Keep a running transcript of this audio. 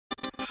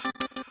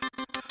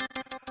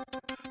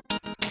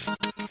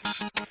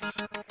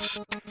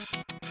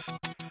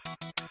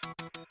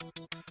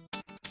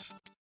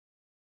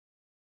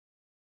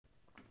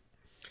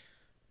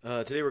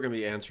Today we're going to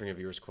be answering a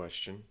viewer's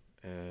question,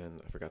 and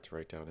I forgot to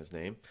write down his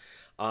name.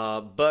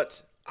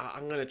 But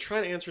I'm going to try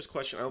to answer his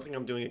question. I don't think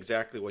I'm doing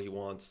exactly what he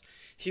wants.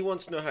 He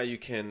wants to know how you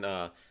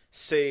can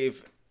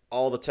save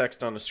all the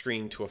text on the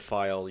screen to a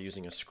file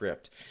using a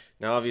script.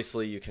 Now,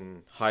 obviously, you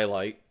can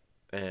highlight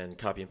and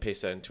copy and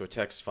paste that into a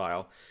text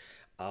file.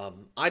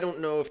 I don't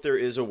know if there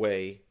is a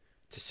way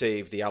to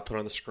save the output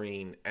on the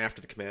screen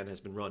after the command has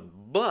been run,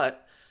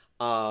 but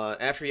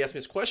after he asked me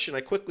this question,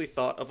 I quickly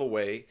thought of a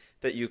way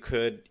that you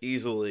could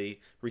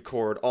easily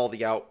record all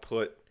the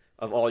output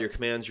of all your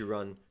commands you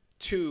run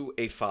to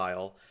a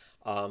file,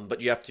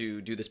 but you have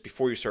to do this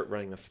before you start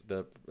running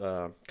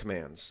the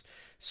commands.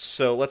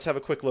 So let's have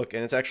a quick look,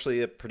 and it's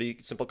actually a pretty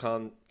simple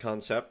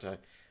concept.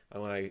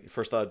 When I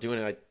first thought of doing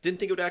it, I didn't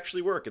think it would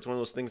actually work. It's one of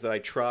those things that I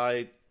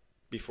tried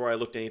before I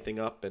looked anything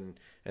up, and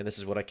this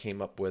is what I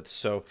came up with.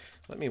 So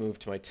let me move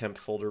to my temp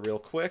folder real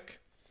quick.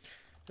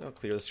 I'll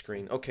clear the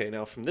screen. Okay,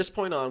 now from this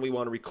point on, we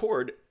want to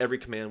record every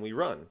command we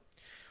run.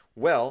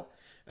 Well,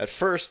 at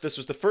first, this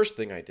was the first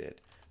thing I did.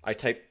 I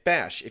typed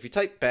bash. If you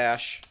type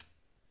bash,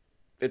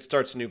 it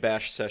starts a new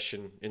bash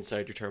session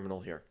inside your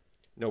terminal here.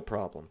 No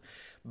problem.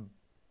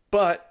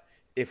 But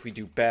if we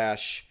do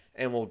bash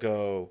and we'll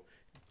go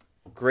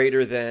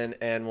greater than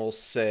and we'll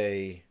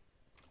say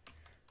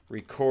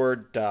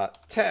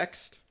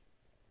record.txt,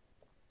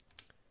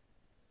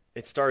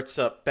 it starts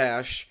up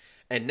bash,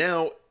 and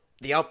now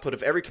the output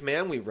of every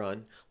command we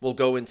run will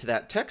go into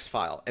that text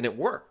file. And it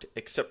worked,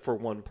 except for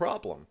one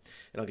problem.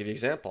 And I'll give you an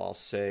example. I'll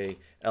say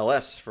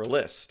ls for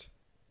list.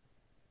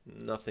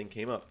 Nothing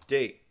came up.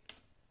 Date.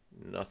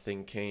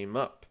 Nothing came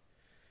up.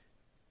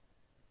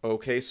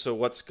 Okay, so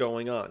what's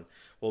going on?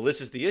 Well, this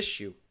is the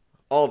issue.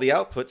 All the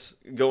outputs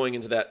going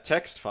into that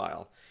text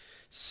file.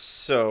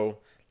 So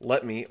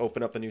let me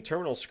open up a new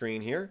terminal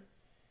screen here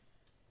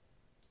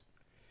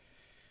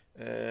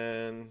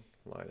and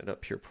line it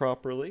up here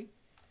properly.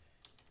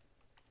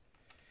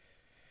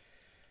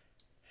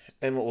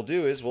 And what we'll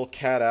do is we'll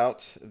cat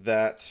out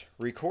that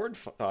record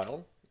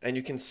file, and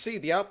you can see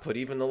the output,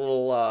 even the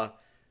little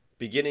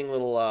beginning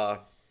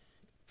little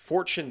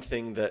fortune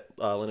thing that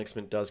Linux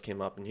Mint does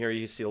came up. And here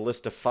you see a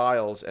list of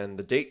files and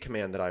the date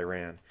command that I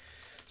ran.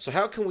 So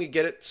how can we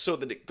get it so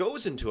that it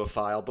goes into a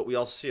file, but we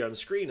also see it on the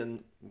screen?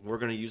 And we're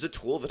going to use a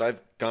tool that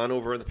I've gone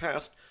over in the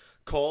past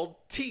called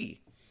T.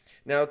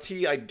 Now,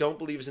 T I don't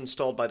believe is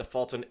installed by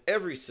default on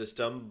every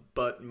system,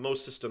 but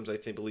most systems I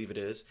think believe it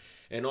is.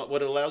 And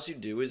what it allows you to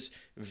do is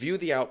view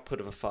the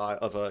output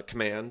of a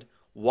command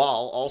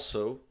while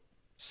also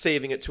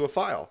saving it to a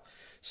file.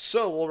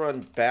 So we'll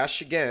run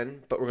bash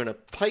again, but we're going to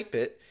pipe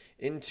it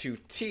into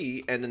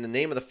T, and then the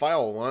name of the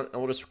file we'll want,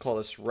 and we'll just call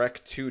this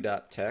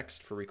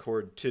rec2.txt for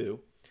record2.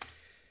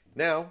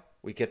 Now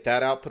we get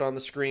that output on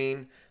the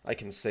screen. I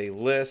can say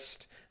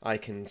list. I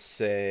can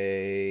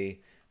say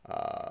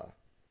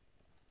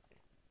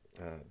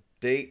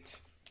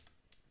date.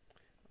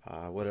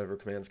 Whatever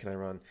commands can I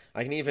run?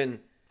 I can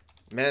even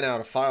man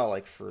out a file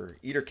like for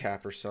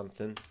ettercap or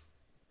something,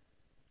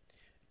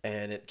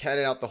 and it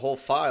catted out the whole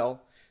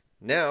file.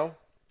 Now,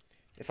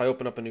 if I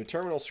open up a new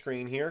terminal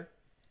screen here,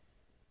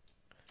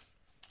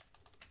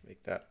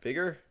 make that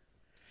bigger,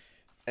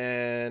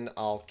 and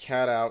I'll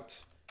cat out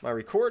my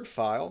record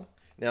file.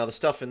 Now the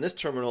stuff in this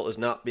terminal is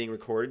not being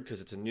recorded because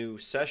it's a new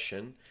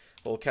session.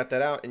 We'll cat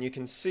that out, and you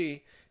can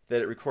see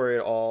that it recorded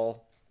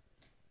all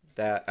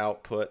that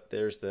output.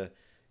 There's the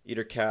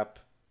ettercap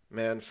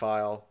man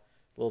file.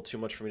 A little too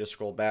much for me to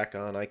scroll back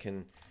on. I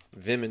can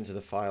vim into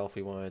the file if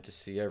we wanted to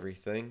see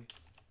everything.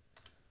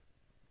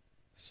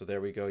 So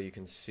there we go. You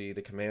can see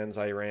the commands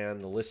I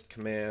ran, the list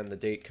command, the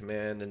date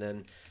command, and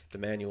then the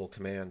manual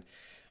command.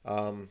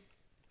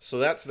 So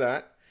that's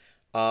that.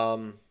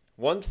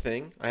 One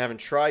thing I haven't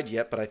tried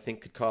yet, but I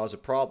think could cause a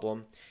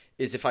problem,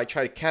 is if I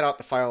try to cat out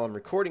the file I'm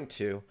recording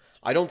to,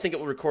 I don't think it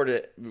will record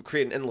it,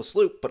 create an endless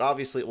loop, but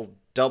obviously it will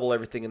double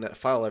everything in that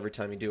file every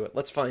time you do it.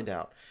 Let's find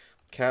out.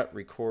 Cat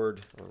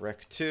record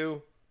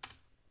rec2.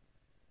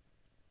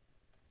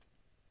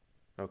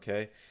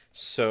 Okay,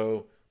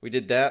 so we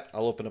did that.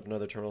 I'll open up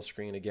another terminal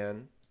screen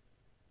again.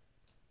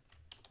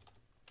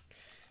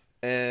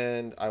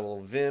 And I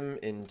will vim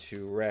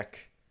into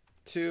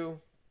rec2.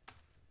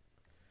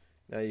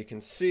 Now you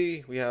can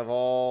see we have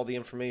all the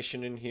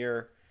information in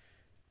here.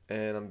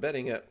 And I'm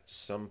betting at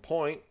some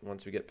point,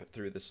 once we get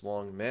through this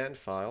long man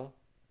file,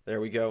 there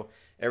we go.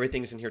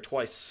 Everything's in here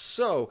twice.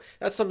 So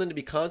that's something to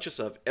be conscious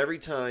of. Every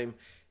time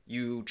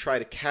you try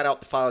to cat out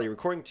the file you're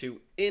recording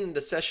to in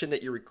the session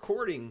that you're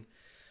recording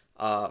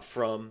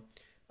from,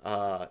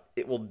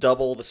 it will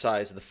double the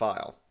size of the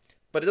file.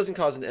 But it doesn't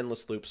cause an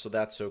endless loop, so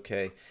that's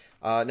okay.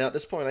 Now at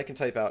this point I can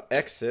type out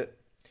exit,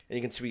 and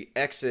you can see we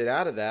exit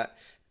out of that,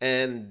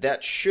 and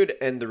that should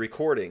end the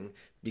recording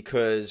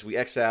because we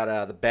exit out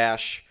of the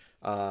bash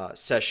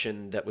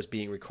session that was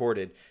being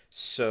recorded.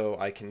 So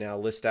I can now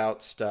list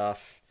out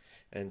stuff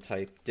and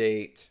type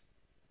date,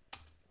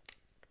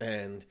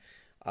 and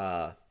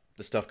the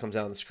stuff comes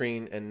out on the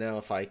screen. And now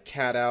if I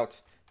cat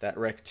out that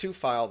rec2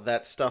 file,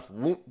 that stuff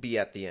won't be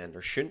at the end,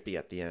 or shouldn't be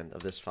at the end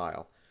of this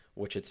file,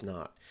 which it's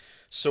not.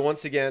 So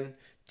once again,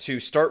 to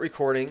start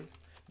recording,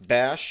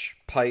 bash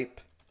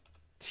pipe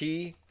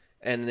t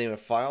and the name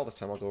of file. This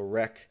time I'll go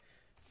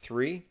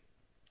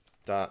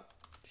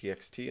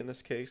rec3.txt in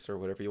this case, or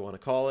whatever you want to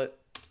call it.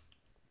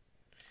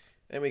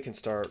 And we can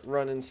start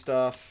running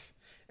stuff.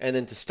 And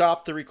then to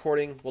stop the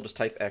recording, we'll just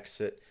type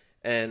exit.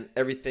 And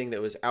everything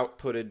that was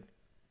outputted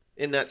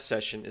in that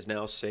session is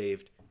now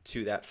saved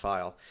to that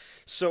file.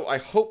 So I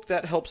hope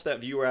that helps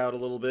that viewer out a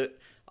little bit.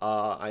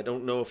 I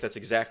don't know if that's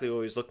exactly what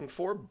he was looking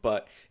for,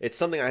 but it's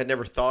something I had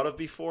never thought of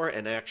before,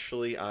 and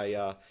actually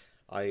I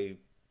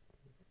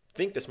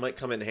think this might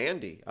come in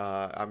handy.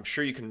 I'm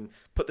sure you can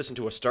put this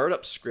into a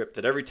startup script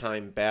that every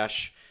time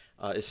bash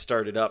is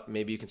started up,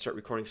 maybe you can start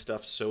recording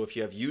stuff. So if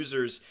you have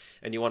users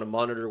and you want to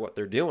monitor what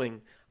they're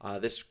doing,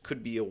 this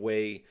could be a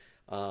way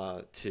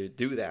to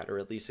do that, or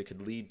at least it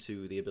could lead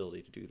to the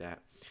ability to do that.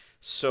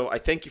 So I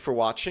thank you for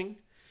watching,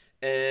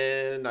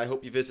 and I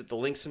hope you visit the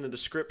links in the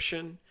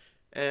description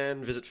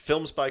and visit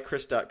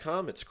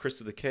filmsbychris.com. It's Chris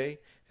with a K,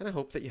 and I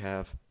hope that you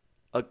have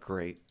a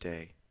great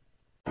day.